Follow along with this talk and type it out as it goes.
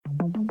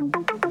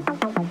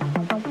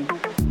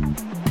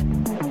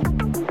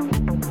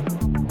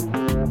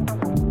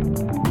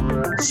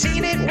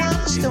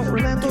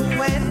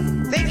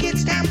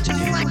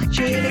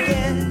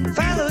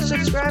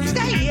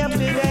subscribe, stay up to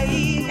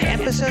date.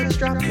 Episodes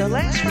drop the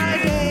last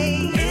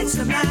Friday. It's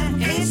a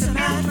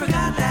Matt,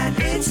 forgot that.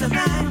 It's a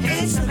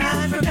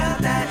Matt,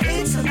 forgot that.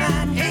 It's a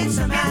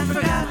Matt,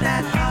 forgot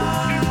that podcast.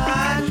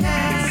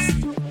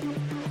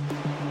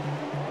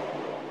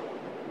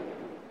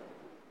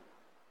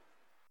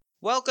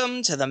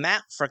 Welcome to the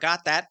Matt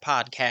Forgot That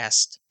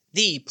podcast,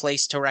 the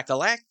place to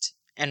recollect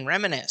and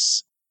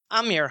reminisce.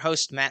 I'm your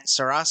host, Matt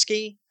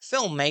Seroski,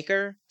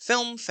 filmmaker,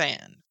 film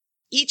fan.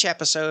 Each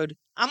episode,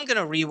 I'm going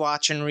to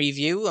rewatch and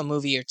review a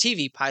movie or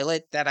TV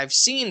pilot that I've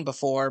seen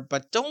before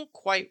but don't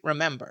quite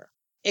remember.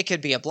 It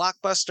could be a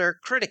blockbuster,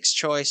 critic's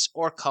choice,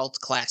 or cult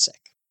classic.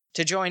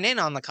 To join in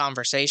on the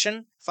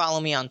conversation,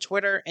 follow me on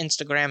Twitter,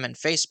 Instagram, and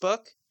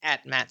Facebook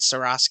at Matt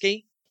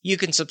Seroski. You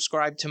can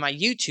subscribe to my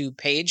YouTube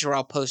page where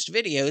I'll post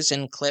videos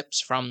and clips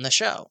from the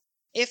show.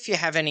 If you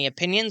have any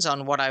opinions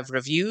on what I've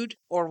reviewed,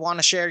 or want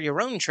to share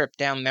your own trip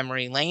down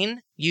memory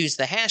lane, use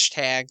the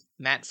hashtag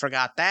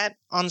MattForgotThat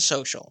on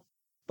social.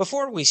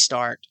 Before we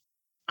start,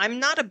 I'm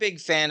not a big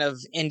fan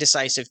of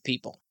indecisive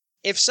people.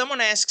 If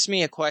someone asks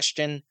me a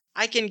question,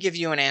 I can give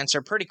you an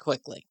answer pretty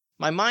quickly.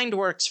 My mind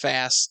works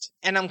fast,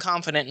 and I'm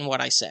confident in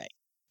what I say.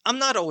 I'm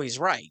not always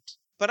right,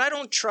 but I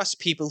don't trust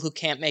people who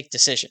can't make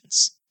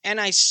decisions. And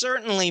I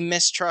certainly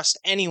mistrust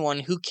anyone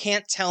who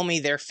can't tell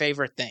me their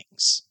favorite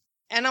things.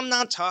 And I'm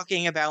not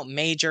talking about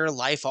major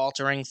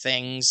life-altering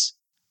things.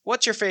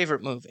 What's your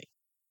favorite movie?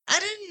 I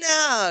don't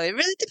know. It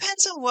really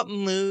depends on what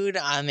mood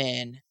I'm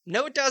in.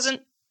 No, it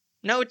doesn't.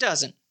 No, it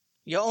doesn't.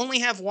 You only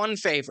have one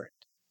favorite.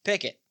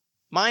 Pick it.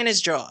 Mine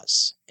is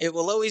Jaws. It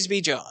will always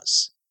be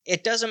Jaws.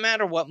 It doesn't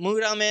matter what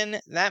mood I'm in,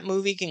 that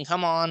movie can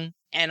come on,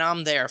 and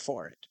I'm there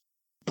for it.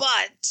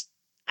 But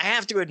I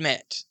have to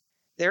admit,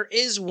 there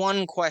is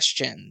one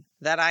question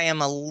that I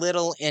am a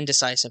little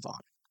indecisive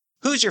on.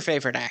 Who's your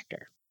favorite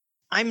actor?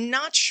 I'm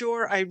not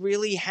sure I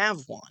really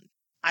have one.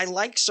 I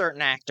like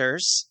certain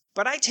actors,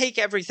 but I take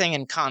everything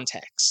in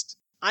context.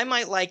 I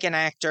might like an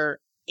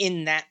actor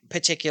in that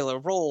particular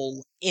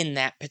role in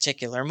that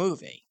particular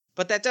movie,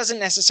 but that doesn't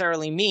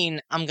necessarily mean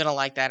I'm going to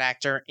like that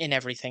actor in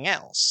everything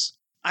else.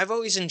 I've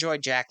always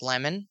enjoyed Jack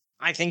Lemmon.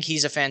 I think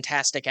he's a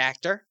fantastic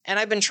actor, and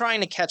I've been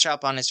trying to catch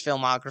up on his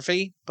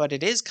filmography, but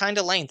it is kind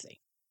of lengthy.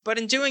 But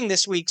in doing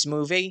this week's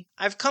movie,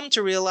 I've come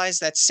to realize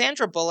that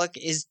Sandra Bullock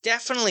is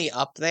definitely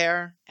up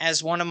there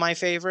as one of my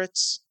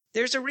favorites.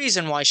 There's a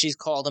reason why she's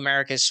called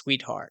America's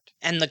Sweetheart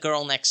and the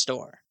girl next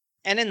door.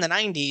 And in the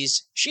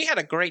 90s, she had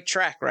a great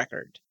track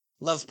record.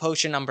 Love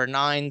Potion No.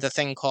 9, The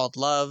Thing Called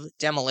Love,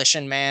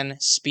 Demolition Man,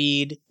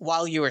 Speed,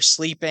 While You Were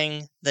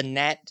Sleeping, The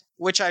Net,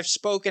 which I've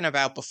spoken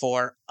about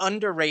before,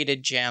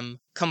 underrated gem,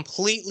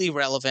 completely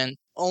relevant,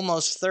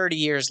 almost 30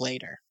 years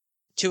later.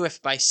 To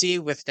If by Sea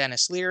with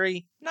Dennis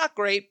Leary, not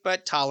great,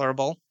 but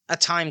tolerable. A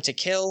Time to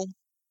Kill.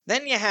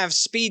 Then you have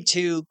Speed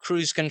 2,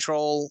 Cruise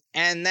Control,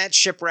 and that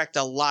shipwrecked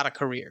a lot of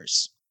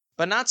careers.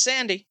 But not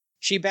Sandy.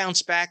 She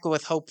bounced back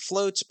with Hope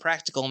Floats,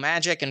 Practical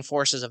Magic, and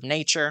Forces of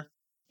Nature.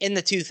 In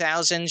the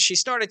 2000s, she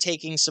started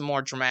taking some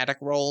more dramatic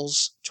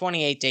roles,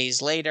 28 Days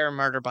Later,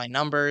 Murder by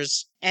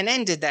Numbers, and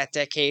ended that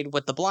decade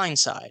with The Blind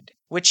Side,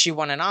 which she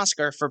won an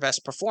Oscar for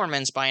Best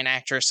Performance by an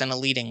Actress in a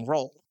Leading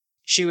Role.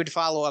 She would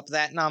follow up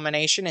that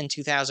nomination in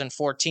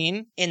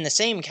 2014 in the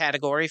same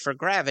category for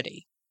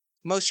Gravity.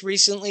 Most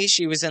recently,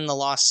 she was in The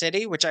Lost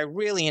City, which I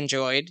really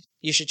enjoyed.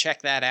 You should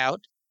check that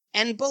out.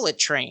 And Bullet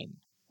Train,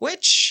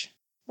 which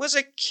was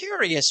a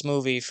curious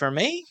movie for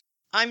me.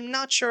 I'm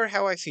not sure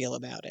how I feel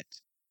about it.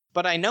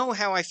 But I know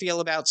how I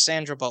feel about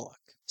Sandra Bullock.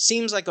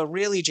 Seems like a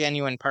really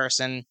genuine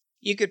person.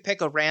 You could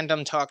pick a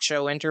random talk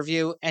show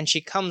interview, and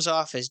she comes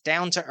off as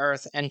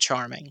down-to-earth and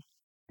charming.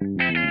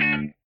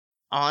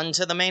 On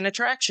to the main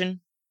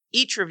attraction.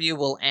 Each review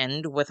will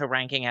end with a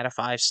ranking out of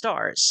 5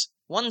 stars.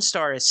 1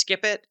 star is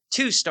skip it,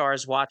 2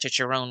 stars watch at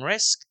your own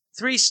risk,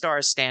 3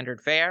 stars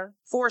standard fare,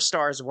 4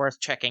 stars worth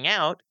checking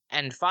out,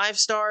 and 5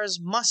 stars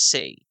must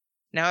see.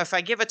 Now, if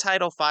I give a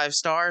title 5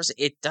 stars,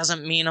 it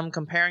doesn't mean I'm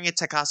comparing it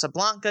to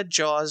Casablanca,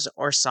 Jaws,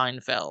 or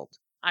Seinfeld.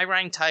 I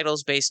rank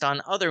titles based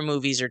on other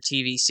movies or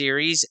TV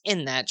series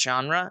in that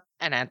genre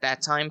and at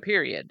that time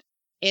period.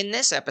 In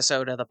this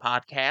episode of the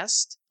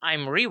podcast,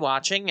 I'm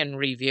rewatching and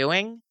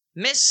reviewing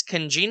Miss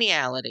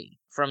Congeniality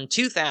from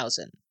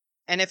 2000.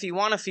 And if you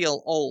want to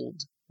feel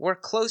old, we're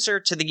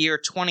closer to the year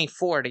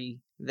 2040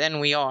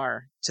 than we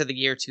are to the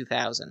year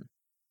 2000.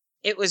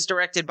 It was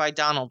directed by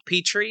Donald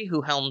Petrie,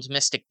 who helmed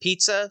Mystic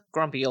Pizza,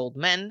 Grumpy Old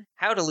Men,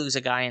 How to Lose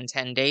a Guy in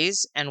 10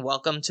 Days, and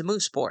Welcome to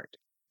Mooseport.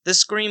 The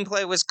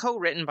screenplay was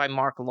co-written by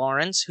Mark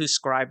Lawrence, who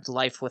scribed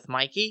Life with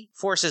Mikey,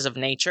 Forces of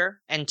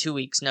Nature, and 2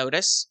 Weeks'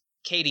 Notice,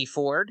 Katie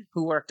Ford,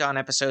 who worked on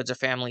episodes of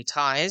Family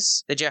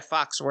Ties, The Jeff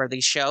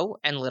Foxworthy Show,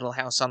 and Little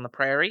House on the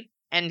Prairie,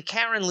 and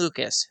Karen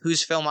Lucas,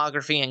 whose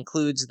filmography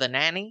includes The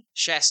Nanny,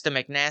 Shasta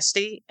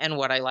McNasty, and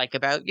What I Like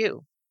About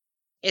You.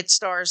 It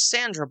stars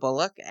Sandra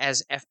Bullock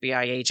as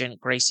FBI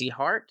agent Gracie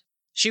Hart.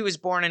 She was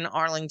born in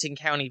Arlington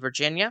County,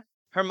 Virginia.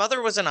 Her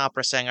mother was an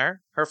opera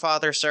singer. Her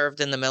father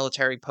served in the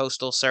military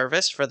postal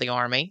service for the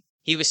Army.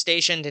 He was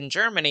stationed in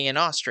Germany and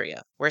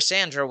Austria, where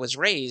Sandra was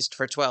raised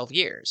for 12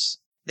 years.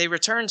 They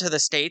returned to the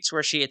States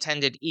where she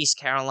attended East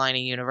Carolina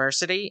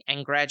University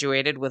and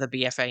graduated with a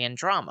BFA in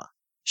drama.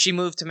 She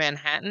moved to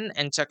Manhattan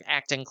and took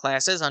acting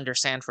classes under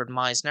Sanford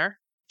Meisner.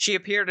 She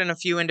appeared in a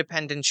few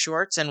independent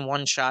shorts and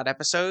one-shot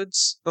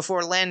episodes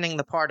before landing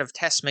the part of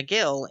Tess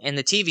McGill in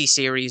the TV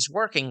series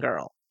Working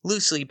Girl,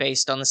 loosely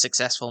based on the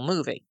successful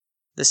movie.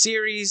 The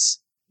series,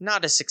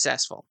 not as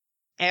successful.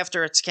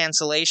 After its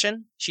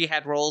cancellation, she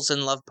had roles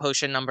in Love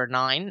Potion No.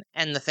 9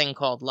 and The Thing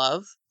Called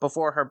Love,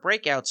 before her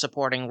breakout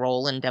supporting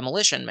role in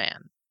Demolition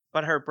Man.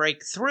 But her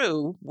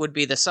breakthrough would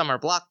be the summer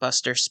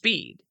blockbuster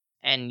Speed,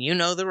 and you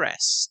know the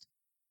rest.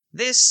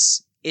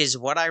 This is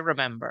what I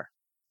remember.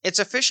 It's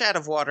a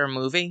fish-out-of-water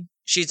movie.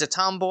 She's a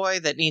tomboy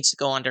that needs to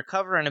go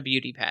undercover in a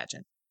beauty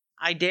pageant.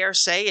 I dare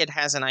say it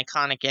has an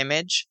iconic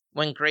image,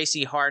 when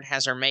Gracie Hart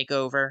has her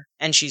makeover,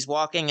 and she's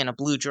walking in a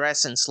blue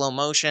dress in slow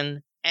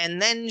motion,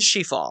 and then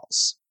she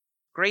falls.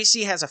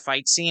 Gracie has a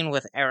fight scene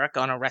with Eric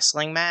on a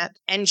wrestling mat,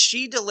 and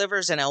she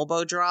delivers an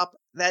elbow drop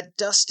that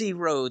Dusty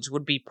Rhodes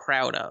would be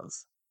proud of.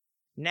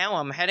 Now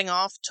I'm heading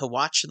off to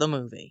watch the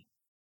movie.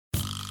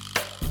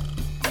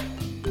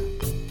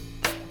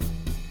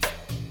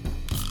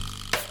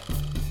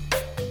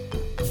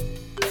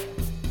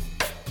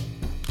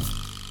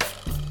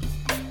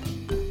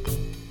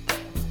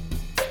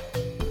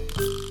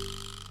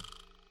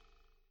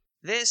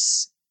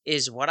 This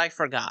is what I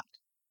forgot.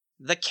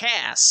 The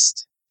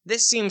cast.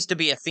 This seems to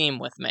be a theme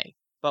with me.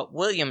 But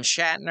William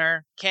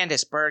Shatner,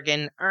 Candice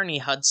Bergen, Ernie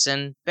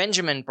Hudson,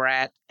 Benjamin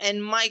Bratt,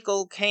 and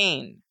Michael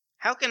Caine.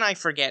 How can I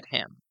forget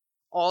him?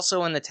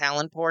 Also in the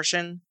talent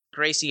portion,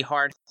 Gracie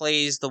Hart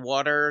plays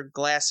the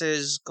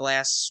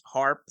glass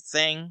harp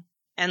thing.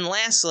 And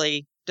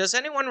lastly, does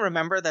anyone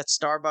remember that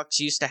Starbucks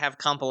used to have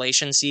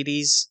compilation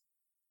CDs?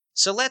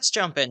 So let's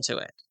jump into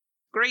it.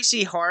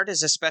 Gracie Hart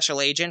is a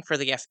special agent for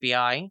the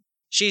FBI.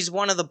 She's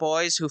one of the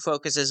boys who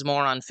focuses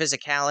more on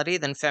physicality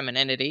than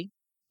femininity.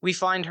 We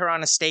find her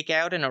on a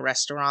stakeout in a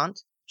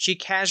restaurant. She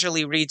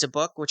casually reads a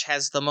book which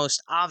has the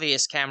most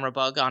obvious camera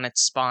bug on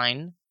its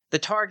spine. The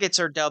targets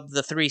are dubbed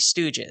the Three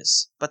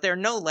Stooges, but they're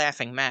no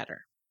laughing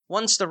matter.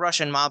 Once the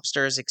Russian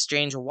mobsters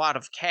exchange a wad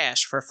of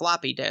cash for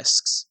floppy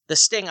disks, the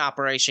sting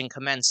operation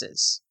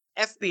commences.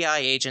 FBI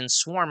agents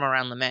swarm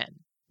around the men.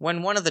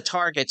 When one of the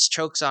targets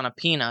chokes on a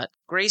peanut,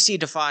 Gracie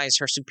defies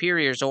her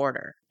superior's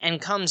order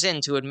and comes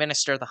in to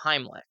administer the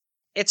Heimlich.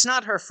 It's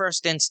not her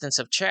first instance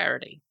of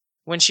charity.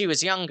 When she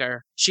was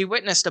younger, she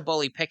witnessed a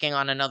bully picking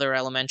on another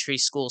elementary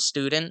school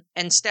student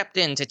and stepped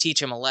in to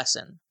teach him a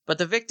lesson. But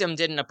the victim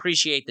didn't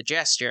appreciate the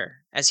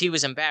gesture, as he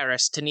was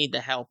embarrassed to need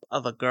the help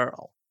of a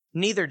girl.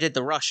 Neither did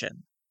the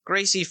Russian.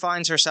 Gracie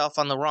finds herself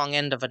on the wrong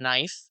end of a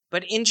knife,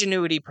 but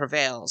ingenuity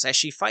prevails as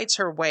she fights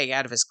her way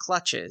out of his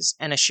clutches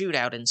and a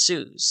shootout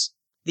ensues.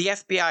 The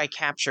FBI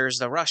captures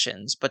the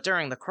Russians, but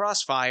during the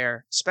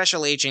crossfire,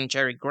 Special Agent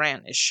Jerry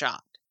Grant is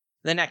shot.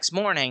 The next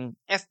morning,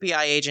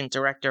 FBI Agent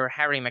Director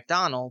Harry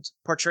McDonald,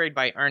 portrayed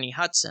by Ernie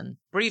Hudson,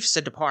 briefs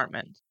the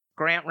department.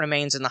 Grant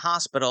remains in the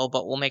hospital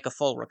but will make a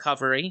full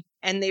recovery,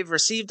 and they've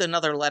received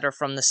another letter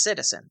from the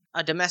Citizen,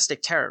 a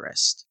domestic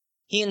terrorist.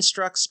 He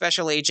instructs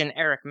Special Agent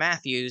Eric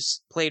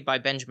Matthews, played by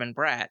Benjamin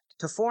Bratt,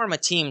 to form a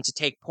team to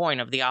take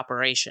point of the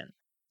operation.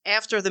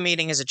 After the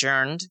meeting is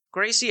adjourned,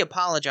 Gracie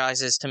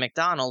apologizes to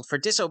McDonald for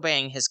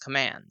disobeying his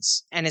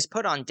commands, and is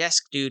put on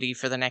desk duty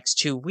for the next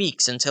 2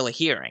 weeks until a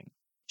hearing.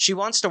 She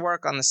wants to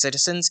work on the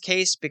Citizen's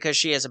case because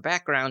she has a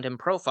background in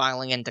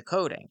profiling and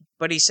decoding,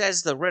 but he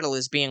says the riddle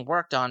is being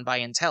worked on by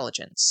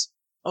intelligence.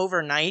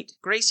 Overnight,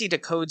 Gracie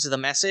decodes the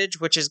message,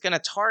 which is going to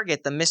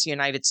target the Miss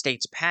United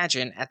States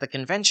pageant at the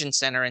convention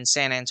center in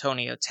San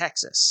Antonio,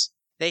 Texas.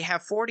 They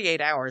have 48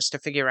 hours to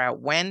figure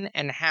out when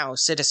and how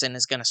Citizen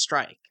is going to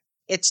strike.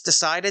 It's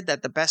decided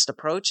that the best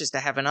approach is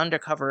to have an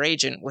undercover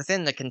agent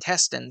within the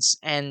contestants,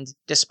 and,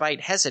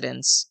 despite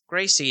hesitance,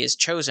 Gracie is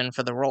chosen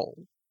for the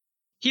role.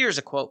 Here's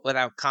a quote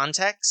without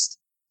context.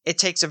 "It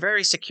takes a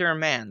very secure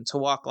man to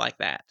walk like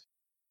that."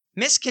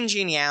 Miss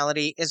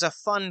Congeniality is a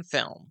fun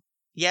film.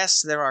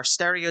 Yes, there are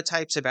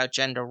stereotypes about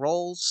gender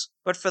roles,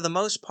 but for the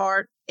most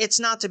part, it's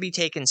not to be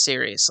taken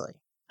seriously.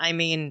 I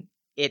mean,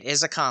 it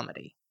is a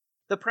comedy.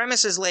 The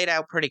premise is laid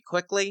out pretty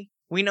quickly.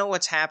 We know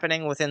what's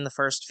happening within the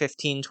first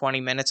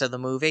 15-20 minutes of the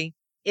movie.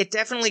 It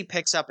definitely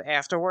picks up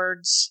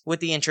afterwards,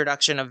 with the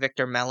introduction of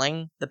Victor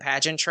Melling, the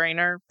pageant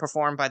trainer,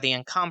 performed by the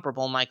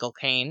incomparable Michael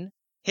Caine.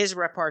 His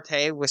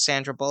repartee with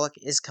Sandra Bullock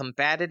is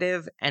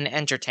combative and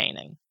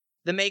entertaining.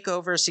 The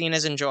makeover scene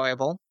is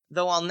enjoyable,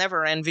 though I'll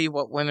never envy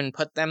what women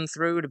put them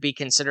through to be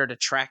considered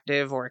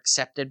attractive or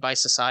accepted by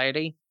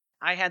society.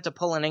 I had to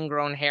pull an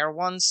ingrown hair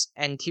once,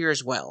 and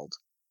tears welled.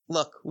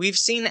 Look, we've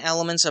seen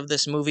elements of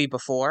this movie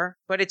before,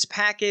 but it's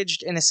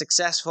packaged in a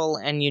successful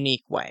and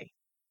unique way.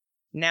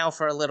 Now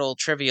for a little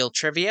trivial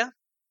trivia.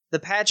 The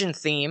pageant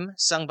theme,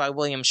 sung by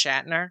William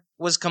Shatner,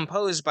 was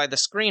composed by the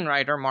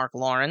screenwriter Mark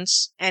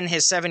Lawrence and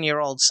his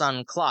 7-year-old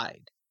son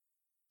Clyde.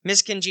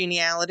 Miss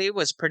Congeniality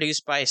was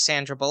produced by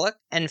Sandra Bullock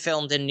and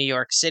filmed in New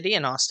York City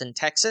and Austin,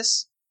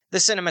 Texas. The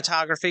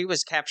cinematography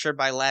was captured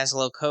by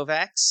Laszlo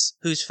Kovacs,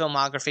 whose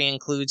filmography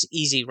includes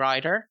Easy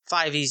Rider,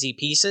 5 Easy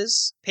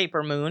Pieces,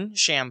 Paper Moon,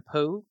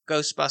 Shampoo,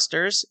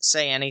 Ghostbusters,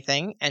 Say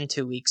Anything, and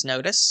 2 Weeks'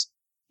 Notice.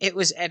 It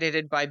was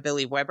edited by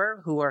Billy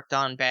Weber, who worked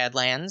on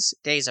Badlands,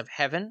 Days of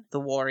Heaven, The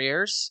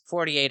Warriors,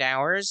 48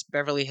 Hours,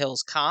 Beverly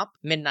Hills Cop,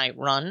 Midnight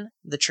Run,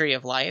 The Tree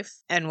of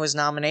Life, and was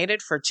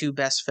nominated for 2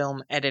 Best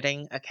Film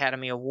Editing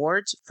Academy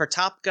Awards for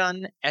Top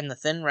Gun and The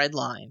Thin Red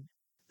Line.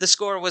 The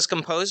score was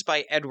composed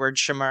by Edward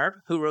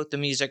Shemer, who wrote the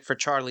music for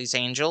Charlie's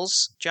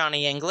Angels,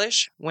 Johnny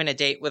English, Win a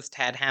Date with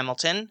Tad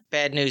Hamilton,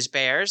 Bad News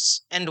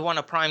Bears, and won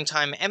a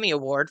Primetime Emmy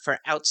Award for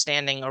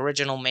Outstanding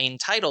Original Main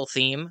Title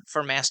Theme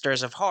for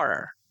Masters of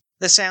Horror.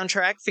 The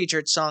soundtrack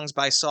featured songs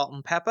by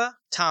Salt-N-Pepa,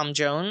 Tom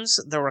Jones,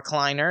 The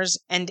Recliners,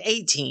 and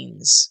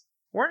A-Teens.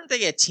 Weren't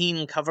they a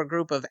teen cover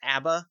group of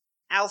ABBA?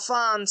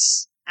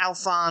 Alphonse!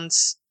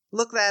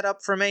 Look that up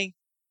for me.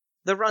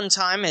 The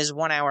runtime is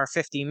 1 hour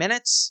 50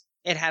 minutes.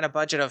 It had a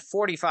budget of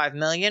 $45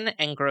 million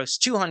and grossed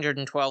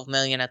 $212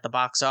 million at the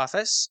box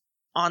office.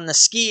 On the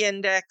Ski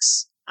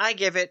Index, I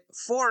give it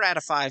 4 out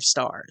of 5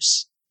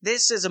 stars.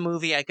 This is a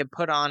movie I could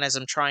put on as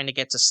I'm trying to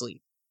get to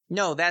sleep.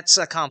 No, that's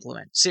a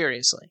compliment,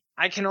 seriously.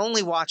 I can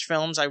only watch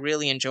films I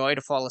really enjoy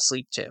to fall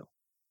asleep to.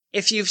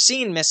 If you've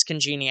seen Miss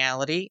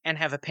Congeniality and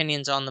have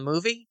opinions on the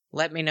movie,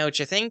 let me know what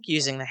you think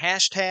using the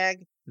hashtag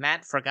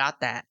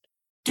 #MattForgotThat.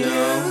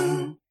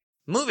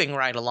 Moving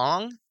right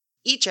along,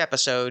 each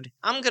episode,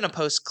 I'm going to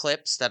post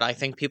clips that I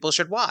think people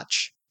should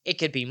watch. It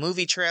could be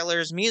movie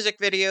trailers, music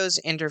videos,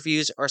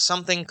 interviews, or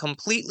something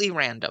completely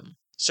random.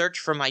 Search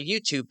for my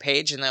YouTube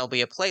page and there'll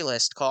be a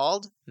playlist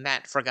called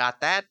Matt Forgot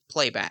That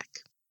Playback.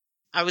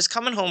 I was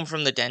coming home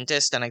from the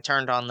dentist and I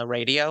turned on the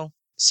radio.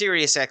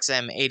 Sirius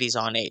XM 80s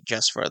on 8,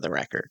 just for the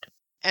record.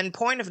 And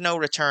Point of No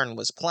Return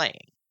was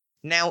playing.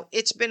 Now,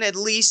 it's been at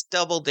least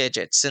double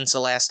digits since the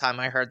last time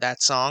I heard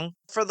that song.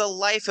 For the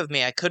life of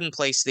me, I couldn't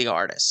place the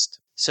artist.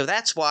 So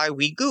that's why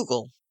we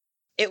Google.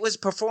 It was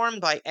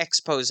performed by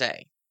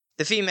Exposé.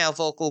 The female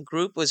vocal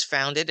group was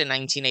founded in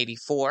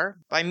 1984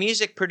 by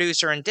music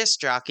producer and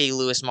disc jockey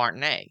Louis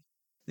Martinet.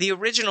 The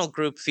original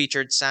group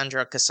featured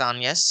Sandra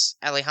Casañas,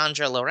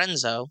 Alejandra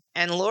Lorenzo,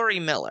 and Laurie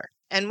Miller,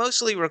 and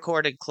mostly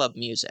recorded club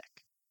music.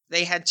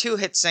 They had 2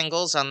 hit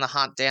singles on the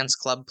Hot Dance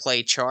Club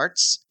Play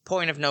charts,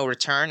 Point of No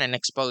Return and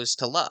Exposed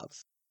to Love.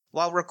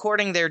 While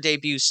recording their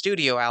debut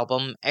studio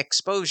album,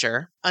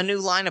 Exposure, a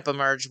new lineup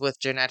emerged with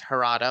Jeanette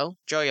Jurado,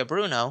 Joya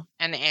Bruno,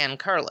 and Ann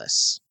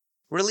Curlis.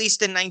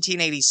 Released in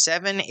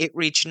 1987, it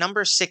reached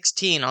number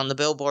 16 on the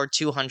Billboard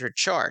 200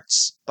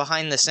 charts,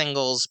 behind the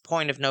singles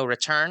Point of No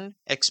Return,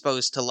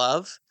 Exposed to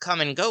Love, Come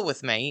and Go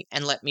With Me,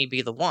 and Let Me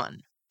Be the One.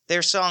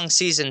 Their song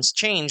Seasons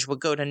Change would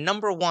go to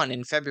number 1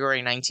 in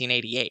February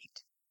 1988.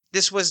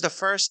 This was the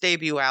first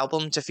debut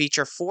album to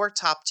feature 4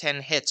 top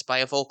 10 hits by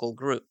a vocal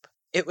group.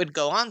 It would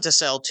go on to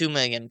sell 2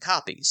 million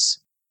copies.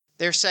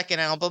 Their second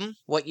album,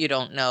 What You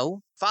Don't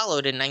Know,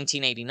 followed in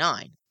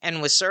 1989, and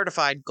was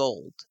certified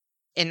gold.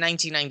 In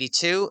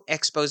 1992,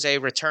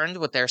 Exposé returned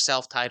with their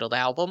self-titled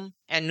album,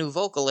 and new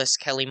vocalist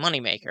Kelly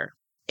Moneymaker.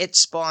 It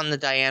spawned the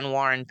Diane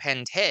Warren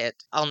penned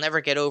hit, I'll Never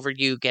Get Over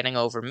You Getting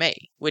Over Me,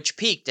 which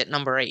peaked at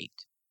number 8.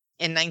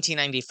 In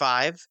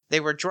 1995,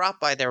 they were dropped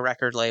by their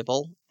record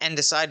label, and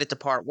decided to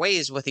part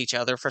ways with each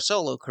other for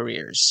solo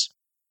careers.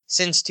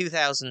 Since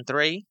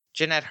 2003,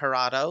 Jeanette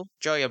Jurado,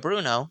 Joya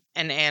Bruno,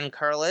 and Ann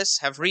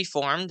Curlis have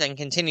reformed and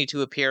continue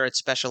to appear at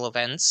special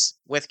events,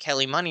 with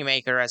Kelly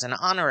Moneymaker as an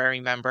honorary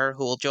member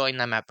who will join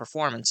them at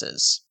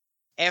performances.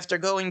 After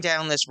going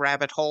down this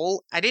rabbit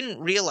hole, I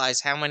didn't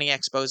realize how many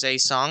Exposé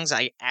songs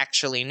I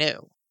actually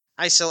knew.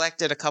 I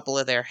selected a couple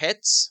of their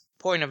hits,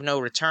 Point of No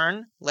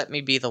Return, Let Me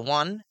Be the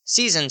One,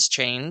 Seasons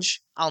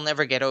Change, I'll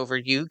Never Get Over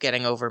You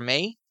Getting Over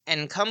Me,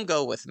 and Come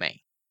Go With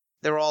Me.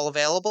 They're all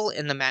available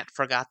in the Matt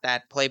Forgot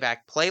That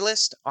Playback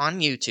playlist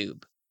on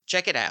YouTube.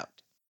 Check it out.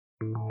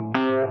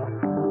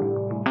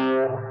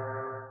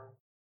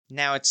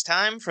 Now it's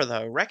time for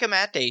the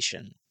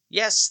recommendation.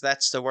 Yes,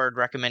 that's the word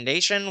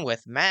recommendation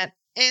with Matt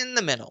in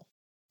the middle.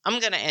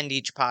 I'm going to end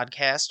each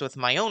podcast with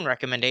my own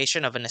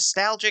recommendation of a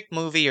nostalgic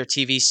movie or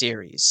TV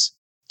series.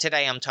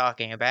 Today I'm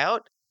talking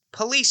about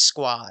Police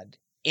Squad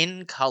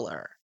in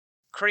Color.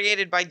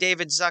 Created by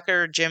David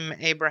Zucker, Jim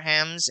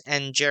Abrahams,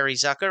 and Jerry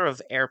Zucker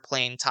of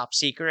Airplane Top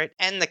Secret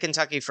and the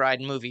Kentucky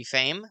Fried Movie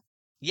fame.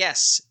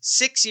 Yes,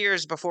 6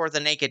 years before The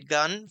Naked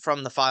Gun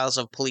from the Files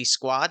of Police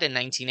Squad in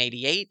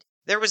 1988,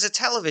 there was a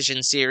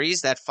television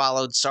series that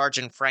followed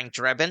Sergeant Frank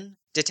Drebin,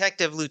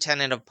 Detective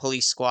Lieutenant of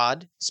Police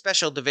Squad,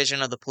 Special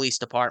Division of the Police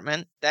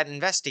Department, that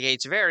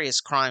investigates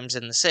various crimes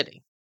in the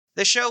city.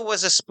 The show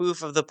was a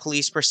spoof of the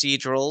police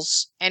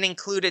procedurals, and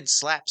included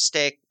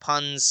slapstick,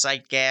 puns,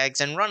 sight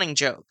gags, and running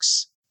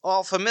jokes,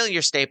 all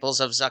familiar staples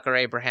of Zucker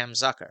Abraham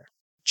Zucker.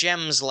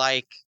 Gems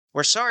like,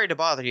 "We're sorry to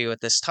bother you at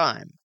this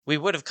time. We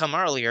would have come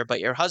earlier, but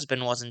your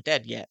husband wasn't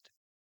dead yet."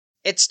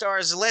 It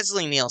stars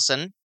Leslie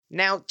Nielsen.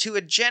 Now, to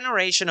a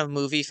generation of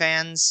movie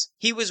fans,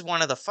 he was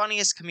one of the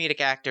funniest comedic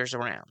actors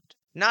around.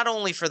 not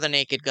only for the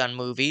Naked Gun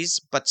movies,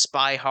 but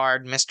Spy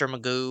Hard, Mr.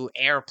 Magoo,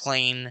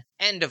 Airplane,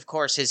 and of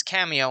course his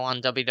cameo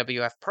on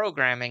WWF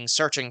programming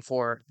searching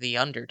for The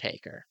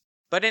Undertaker.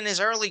 But in his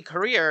early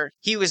career,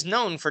 he was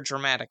known for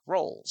dramatic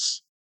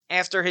roles.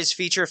 After his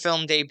feature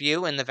film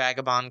debut in The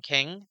Vagabond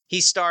King,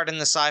 he starred in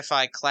the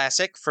sci-fi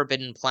classic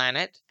Forbidden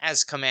Planet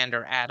as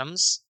Commander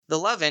Adams, the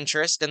love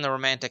interest in the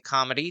romantic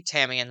comedy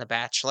Tammy and the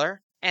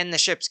Bachelor, and the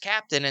ship's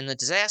captain in the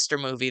disaster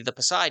movie The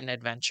Poseidon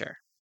Adventure.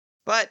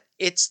 But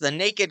it's the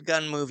Naked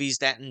Gun movies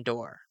that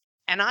endure.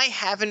 And I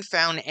haven't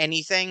found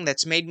anything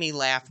that's made me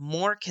laugh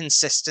more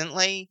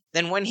consistently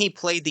than when he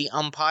played the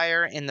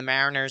umpire in the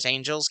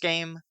Mariners-Angels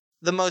game,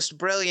 the most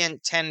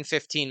brilliant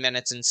 10-15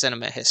 minutes in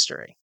cinema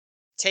history.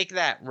 Take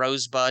that,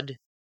 Rosebud.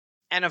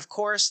 And of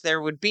course,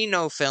 there would be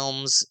no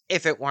films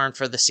if it weren't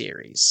for the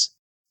series.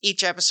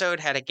 Each episode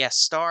had a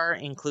guest star,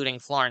 including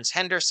Florence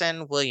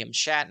Henderson, William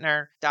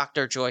Shatner,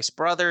 Dr. Joyce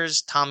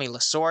Brothers, Tommy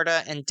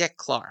Lasorda, and Dick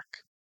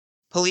Clark.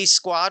 Police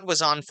Squad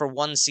was on for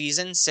one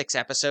season, 6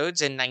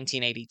 episodes in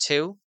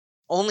 1982.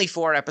 Only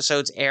 4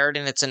 episodes aired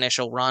in its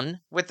initial run,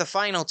 with the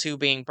final 2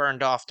 being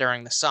burned off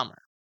during the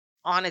summer.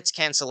 On its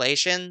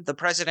cancellation, the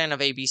president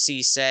of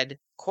ABC said,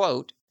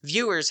 quote,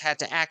 "Viewers had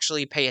to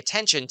actually pay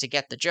attention to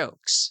get the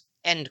jokes,"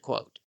 end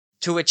quote.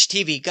 To which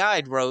TV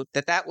Guide wrote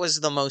that was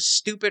the most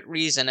stupid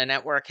reason a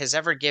network has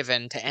ever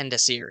given to end a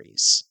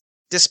series.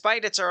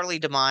 Despite its early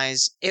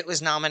demise, it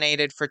was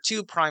nominated for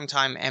 2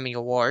 Primetime Emmy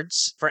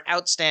Awards for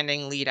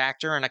Outstanding Lead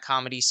Actor in a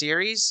Comedy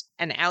Series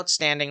and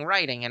Outstanding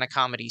Writing in a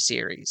Comedy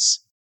Series.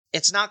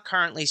 It's not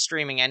currently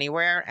streaming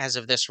anywhere as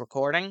of this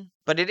recording,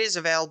 but it is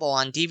available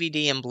on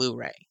DVD and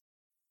Blu-ray.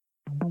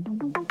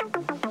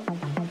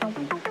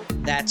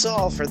 That's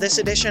all for this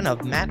edition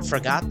of Matt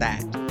Forgot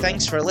That.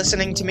 Thanks for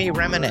listening to me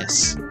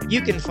reminisce.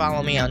 You can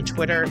follow me on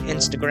Twitter,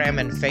 Instagram,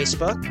 and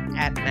Facebook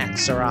at Matt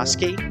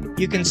Seroski.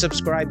 You can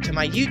subscribe to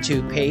my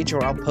YouTube page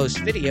where I'll post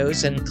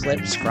videos and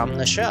clips from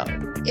the show.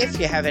 If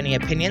you have any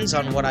opinions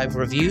on what I've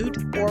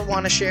reviewed, or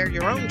want to share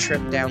your own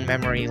trip down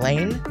memory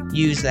lane,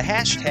 use the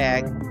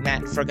hashtag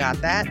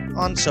MattForgotThat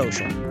on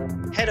social.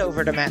 Head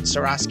over to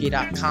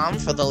mattseroski.com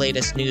for the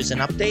latest news and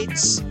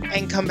updates,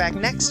 and come back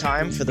next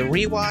time for the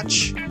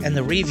rewatch and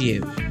the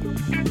review.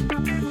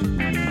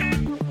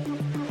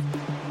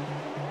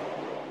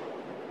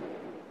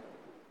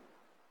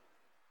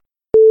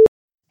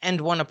 And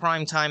won a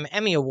Primetime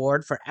Emmy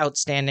Award for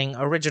Outstanding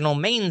Original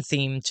Main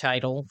Theme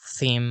Title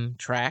Theme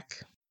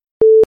Track.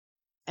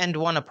 And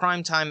won a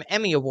Primetime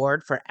Emmy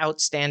Award for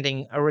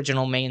Outstanding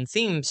Original Main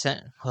Theme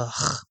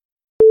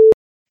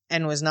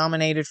and was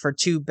nominated for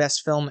 2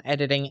 Best Film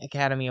Editing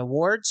Academy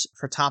Awards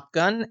for Top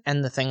Gun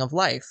and The Thing of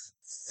Life.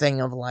 Thing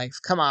of Life,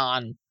 come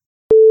on.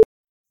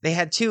 They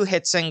had 2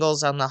 hit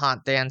singles on the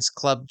Hot Dance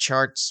Club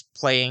charts,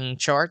 playing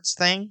charts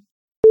thing.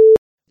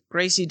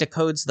 Gracie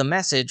decodes the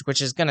message,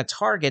 which is going to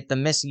target the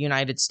Miss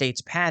United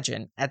States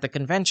pageant at the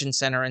Convention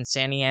Center in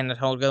San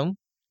Antonio.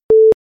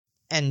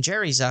 And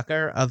Jerry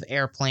Zucker of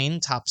Airplane,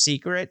 Top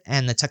Secret,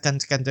 and the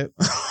Tuckuntuckuntu.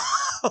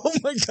 Oh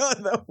my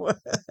god, that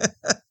was...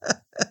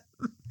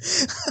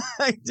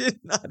 I did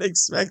not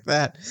expect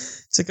that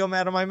to come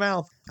out of my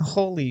mouth.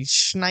 Holy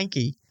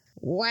shnikey.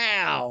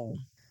 Wow.